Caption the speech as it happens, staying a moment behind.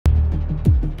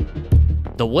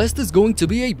The West is going to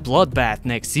be a bloodbath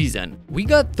next season. We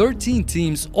got 13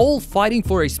 teams all fighting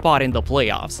for a spot in the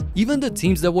playoffs. Even the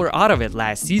teams that were out of it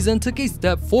last season took a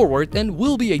step forward and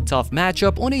will be a tough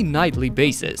matchup on a nightly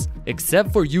basis.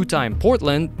 Except for Utah and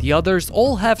Portland, the others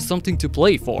all have something to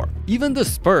play for. Even the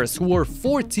Spurs, who were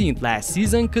 14th last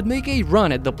season, could make a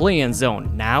run at the play-in zone,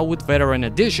 now with veteran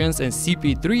additions in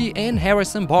CP3 and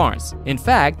Harrison Barnes. In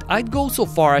fact, I'd go so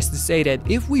far as to say that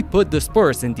if we put the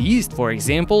Spurs in the East, for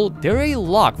example, they're a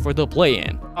lock for the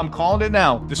play-in. I'm calling it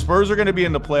now. The Spurs are going to be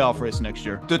in the playoff race next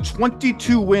year. The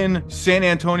 22-win San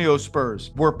Antonio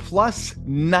Spurs were plus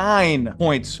 9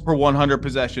 points per 100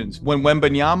 possessions when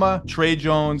Wembanyama, Trey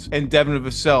Jones, and Devin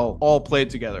Vasell all played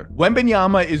together.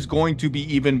 Wembanyama is going to be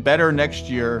even better next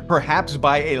year, perhaps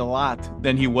by a lot,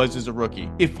 than he was as a rookie.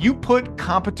 If you put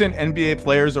competent NBA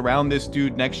players around this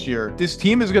dude next year, this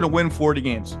team is going to win 40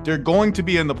 games. They're going to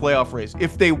be in the playoff race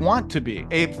if they want to be.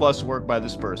 A+ work by the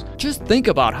Spurs. Just think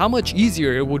about how much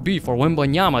easier it would be for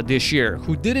Wembanyama this year,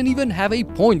 who didn't even have a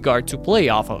point guard to play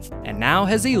off of, and now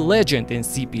has a legend in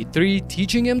CP3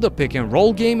 teaching him the pick and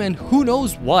roll game and who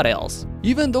knows what else.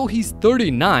 Even though he's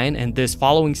 39 and this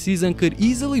following season could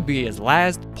easily be his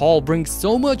last, Paul brings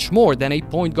so much more than a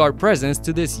point guard presence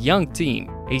to this young team.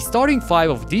 A starting 5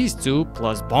 of these two,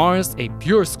 plus Barnes, a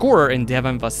pure scorer in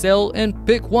Devin Vasell, and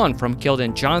pick 1 from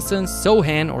Keldon Johnson,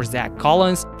 Sochan, or Zach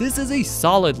Collins, this is a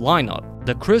solid lineup.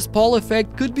 The Chris Paul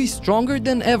effect could be stronger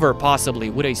than ever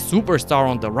possibly. With a superstar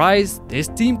on the rise, this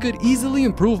team could easily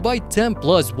improve by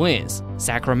 10+ wins.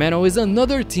 Sacramento is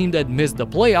another team that missed the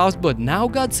playoffs but now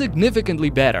got significantly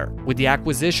better. With the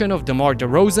acquisition of DeMar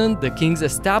DeRozan, the Kings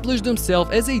established themselves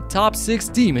as a top 6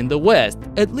 team in the West,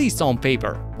 at least on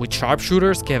paper. With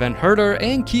sharpshooters Kevin Huerter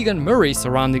and Keegan Murray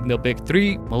surrounding the Big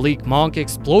Three, Malik Monk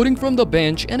exploding from the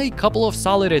bench, and a couple of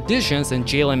solid additions in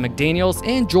Jalen McDaniels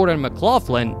and Jordan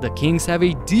McLaughlin, the Kings have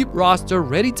a deep roster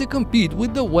ready to compete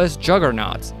with the West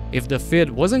juggernauts. If the fit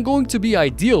wasn't going to be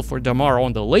ideal for DeMar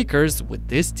on the Lakers, with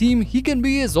this team he can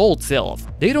be his old self.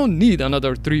 They don't need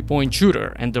another 3-point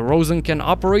shooter, and DeRozan can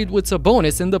operate with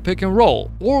Sabonis in the pick and roll,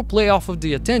 or play off of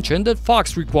the attention that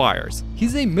Fox requires.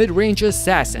 He's a mid-range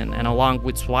assassin, and along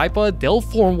with Swipa, they'll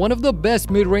form one of the best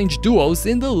mid-range duos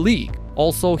in the league.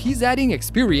 Also, he's adding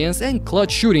experience and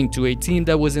clutch shooting to a team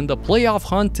that was in the playoff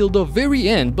hunt till the very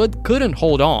end but couldn't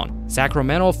hold on.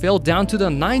 Sacramento fell down to the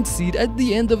 9th seed at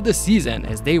the end of the season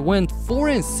as they went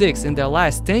 4-6 in their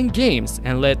last 10 games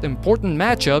and let important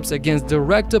matchups against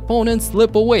direct opponents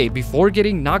slip away before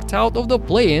getting knocked out of the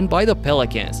play-in by the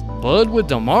Pelicans. But with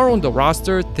DeMar on the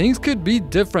roster, things could be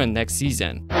different next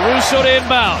season. Russo to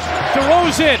inbound,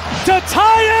 DeRozan to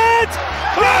tie it!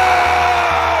 Oh!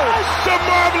 The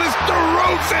marvelous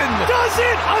DeRozan Does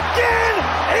it again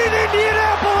in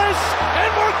Indianapolis, and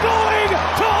we're going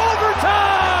to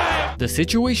overtime! The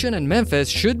situation in Memphis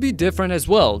should be different as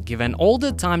well, given all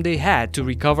the time they had to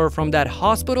recover from that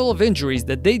hospital of injuries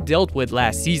that they dealt with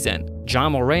last season. Ja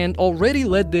Morant already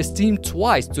led this team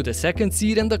twice to the 2nd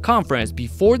seed in the conference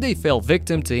before they fell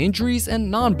victim to injuries and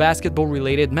non-basketball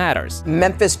related matters.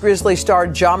 Memphis Grizzlies star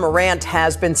Ja Morant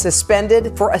has been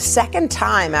suspended for a 2nd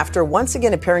time after once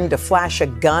again appearing to flash a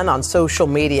gun on social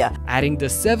media. Adding the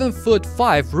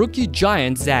 7'5" rookie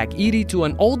giant Zach Edey to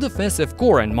an all-defensive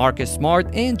core and Marcus Smart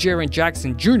and Jaren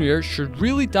Jackson Jr. should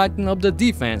really tighten up the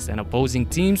defense, and opposing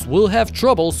teams will have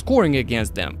trouble scoring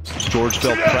against them. George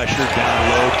felt pressure down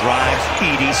low, drives.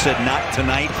 Edey said not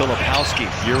tonight. Filipowski,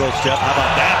 Euro step. How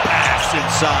about that pass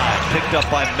inside? Picked up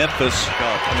by Memphis.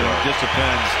 It just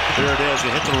depends. There it is.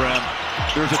 It hit the rim.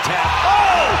 There's a tap.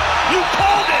 Oh! You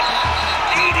called it!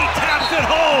 Edey taps it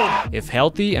home! If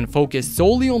healthy and focused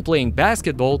solely on playing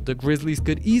basketball, the Grizzlies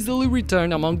could easily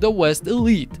return among the West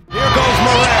elite. Here goes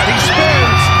Morant. He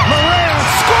spins. Morant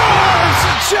scores!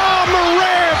 Ja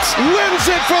Morant wins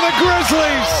it for the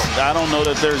Grizzlies! I don't know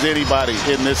that there's anybody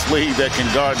in this league that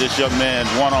can guard this young man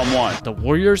one-on-one. The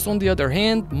Warriors, on the other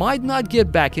hand, might not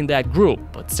get back in that group,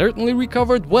 but certainly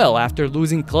recovered well after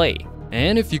losing Clay.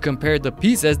 And if you compare the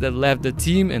pieces that left the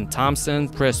team in Thompson,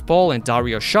 Chris Paul, and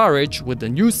Dario Saric with the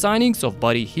new signings of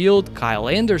Buddy Hield, Kyle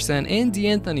Anderson, and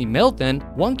DeAnthony Melton,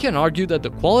 one can argue that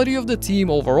the quality of the team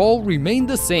overall remained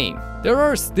the same. There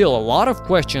are still a lot of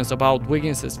questions about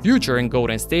Wiggins' future in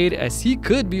Golden State, as he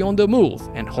could be on the move,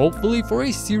 and hopefully for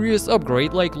a serious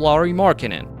upgrade like Lauri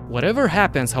Markkanen. Whatever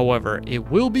happens, however,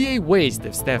 it will be a waste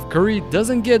if Steph Curry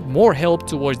doesn't get more help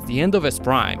towards the end of his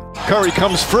prime. Curry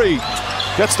comes free,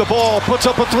 gets the ball, puts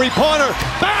up a 3-pointer.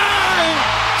 Bang!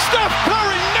 Steph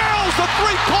Curry nails the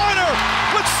 3-pointer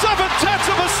with 7/10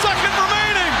 of a second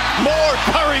remaining. More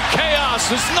Curry chaos.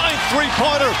 His 9th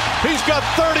three-pointer. He's got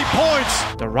 30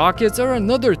 points. The Rockets are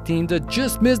another team that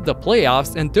just missed the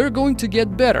playoffs, and they're going to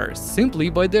get better simply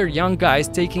by their young guys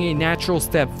taking a natural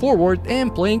step forward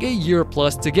and playing a year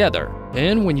plus together.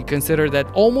 And when you consider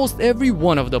that almost every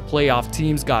one of the playoff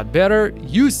teams got better,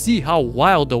 you see how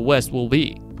wild the West will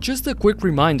be. Just a quick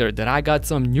reminder that I got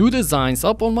some new designs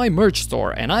up on my merch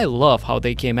store and I love how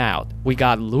they came out. We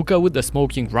got Luka with the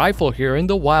smoking rifle here in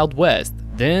the Wild West.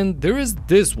 Then there is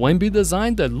this Wemby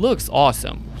design that looks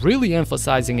awesome, really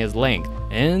emphasizing his length.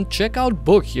 And check out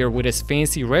Book here with his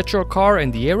fancy retro car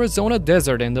and the Arizona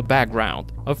desert in the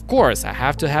background. Of course, I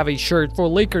have to have a shirt for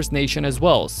Lakers Nation as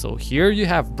well, so here you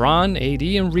have Bron, AD,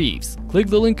 and Reeves. Click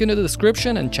the link in the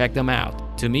description and check them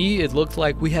out. To me, it looks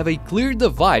like we have a clear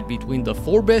divide between the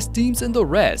 4 best teams and the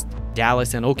rest.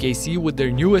 Dallas and OKC with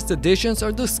their newest additions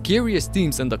are the scariest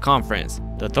teams in the conference.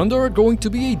 The Thunder are going to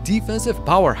be a defensive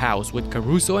powerhouse with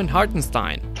Caruso and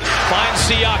Hartenstein. Finds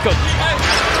Siakam.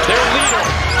 Their leader.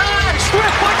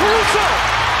 Stripped by Caruso.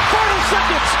 Final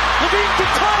seconds. Levine can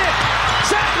tie it.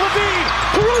 Zach Levine.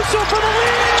 Caruso for the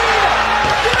lead.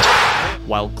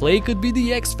 While Clay could be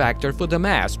the X factor for the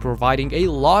Mavs, providing a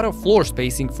lot of floor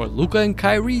spacing for Luka and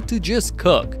Kyrie to just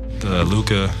cook.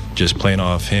 Luka, just playing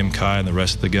off him, Kai, and the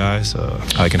rest of the guys,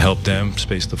 I can help them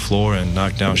space the floor and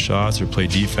knock down shots or play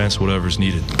defense, whatever's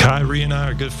needed. Kyrie and I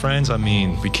are good friends. I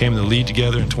mean, we came to the league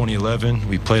together in 2011.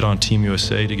 We played on Team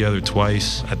USA together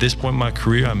twice. At this point in my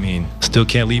career, I mean, still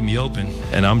can't leave me open.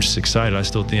 And I'm just excited. I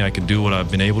still think I can do what I've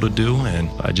been able to do. And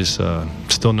I just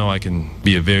still know I can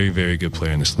be a very, very good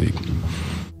player in this league.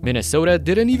 Minnesota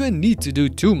didn't even need to do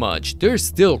too much. They're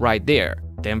still right there.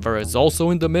 Denver is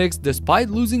also in the mix despite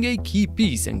losing a key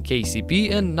piece in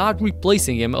KCP and not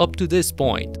replacing him up to this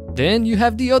point. Then you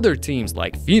have the other teams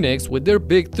like Phoenix with their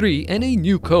big 3 and a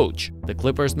new coach. The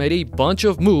Clippers made a bunch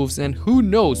of moves and who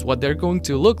knows what they're going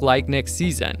to look like next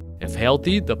season. If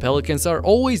healthy, the Pelicans are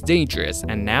always dangerous,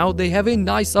 and now they have a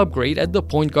nice upgrade at the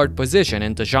point guard position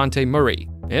in DeJounte Murray.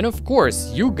 And of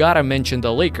course, you gotta mention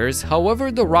the Lakers.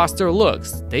 However the roster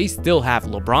looks, they still have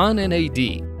LeBron and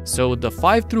AD. So the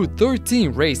 5 through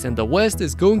 13 race in the West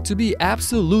is going to be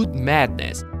absolute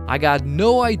madness. I got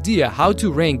no idea how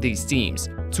to rank these teams.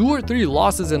 2 or 3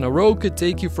 losses in a row could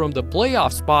take you from the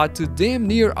playoff spot to damn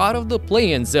near out of the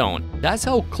play-in zone. That's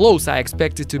how close I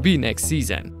expect it to be next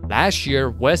season. Last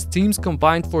year, West teams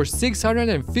combined for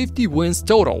 650 wins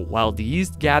total, while the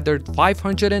East gathered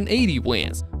 580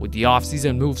 wins. With the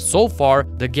offseason moves so far,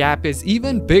 the gap is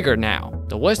even bigger now.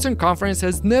 The Western Conference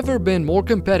has never been more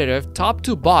competitive top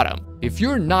to bottom. If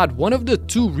you're not one of the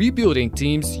 2 rebuilding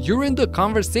teams, you're in the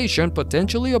conversation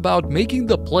potentially about making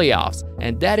the playoffs,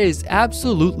 and that is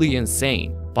absolutely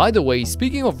insane. By the way,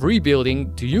 speaking of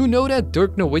rebuilding, do you know that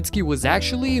Dirk Nowitzki was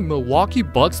actually a Milwaukee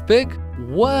Bucks pick?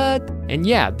 What? And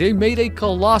yeah, they made a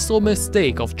colossal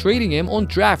mistake of trading him on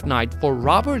draft night for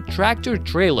Robert Tractor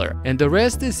Trailer, and the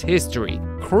rest is history.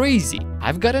 Crazy.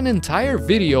 I've got an entire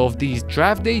video of these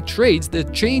draft day trades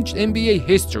that changed NBA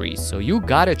history, so you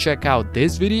gotta check out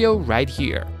this video right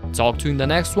here. Talk to you in the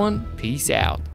next one. Peace out.